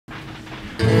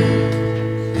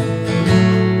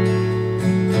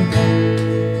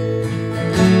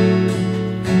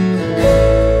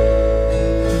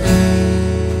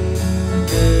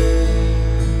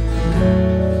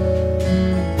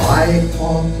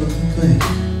often think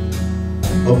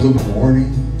of the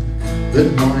morning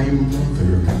that my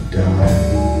mother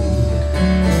died.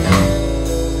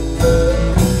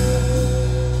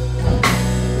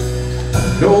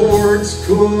 No words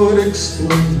could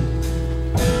explain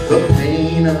the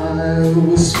pain I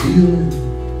was feeling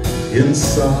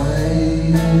inside.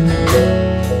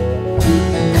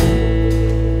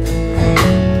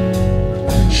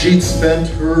 She'd spent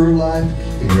her life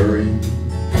caring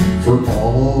for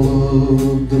all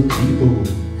of the people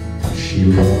she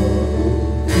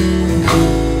loved.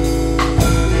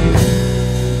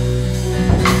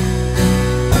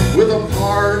 With a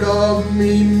part of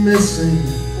me missing,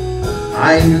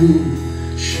 I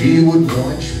knew she would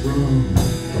watch from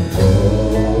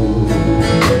above.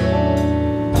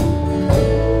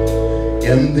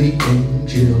 And the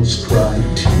angels cried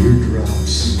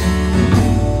teardrops,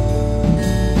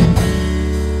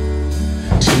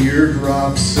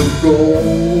 teardrops of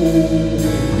gold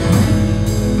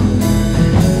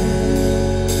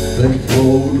that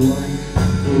flowed like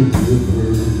a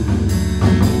river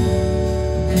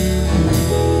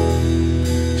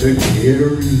to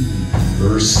carry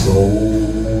her soul.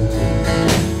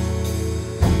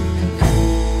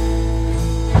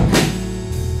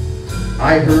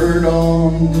 I heard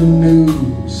on the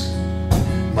news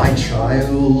my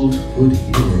childhood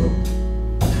hero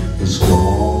was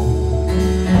gone.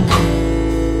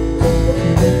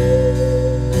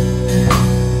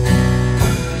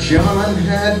 John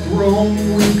had grown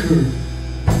weaker,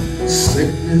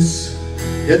 sickness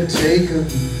had taken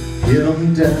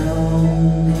him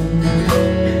down.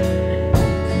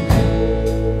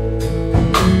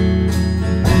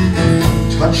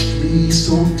 Touched me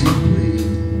so deeply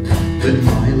that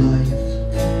my life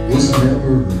was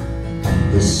never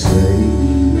the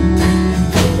same.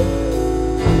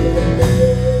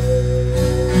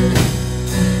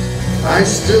 I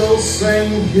still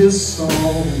sing his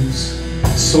songs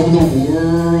so the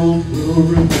world will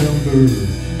remember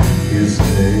his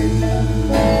name.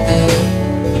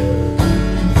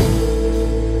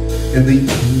 And the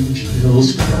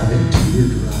angels cried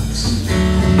teardrops,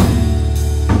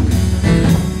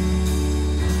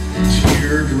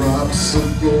 teardrops of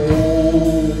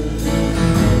gold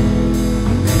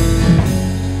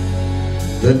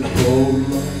that flowed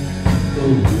like a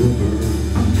river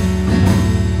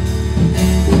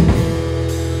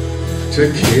to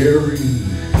carry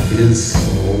his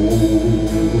soul.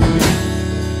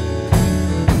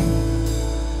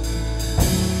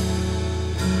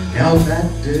 Now that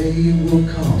day will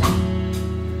come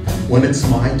when it's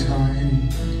my time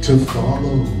to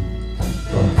follow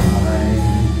behind.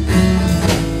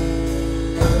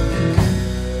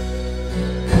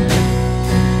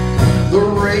 The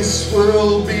race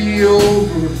will be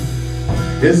over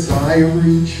as I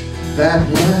reach that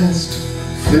last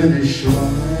finish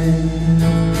line.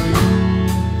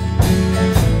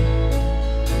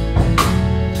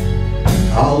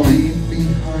 I'll leave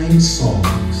behind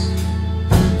songs,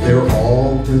 they're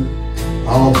all that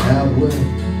I'll have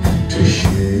left to share.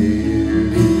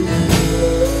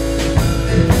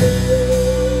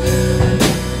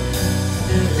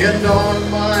 And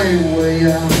on my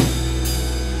way out,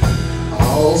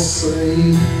 I'll say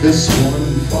this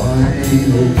one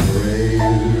final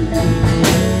prayer,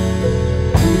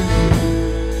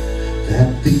 that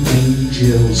the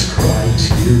angels cry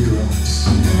teardrops,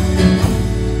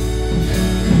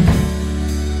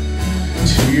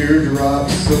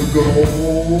 teardrops of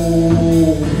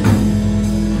gold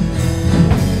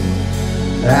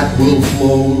that will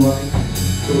flow like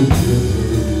a river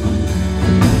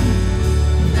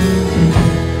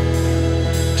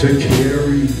to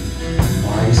carry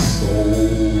my soul,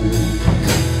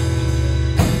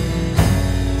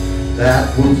 that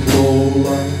will flow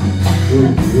like a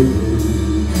river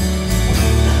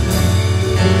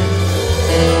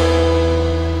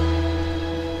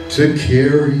to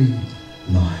carry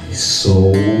my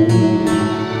soul.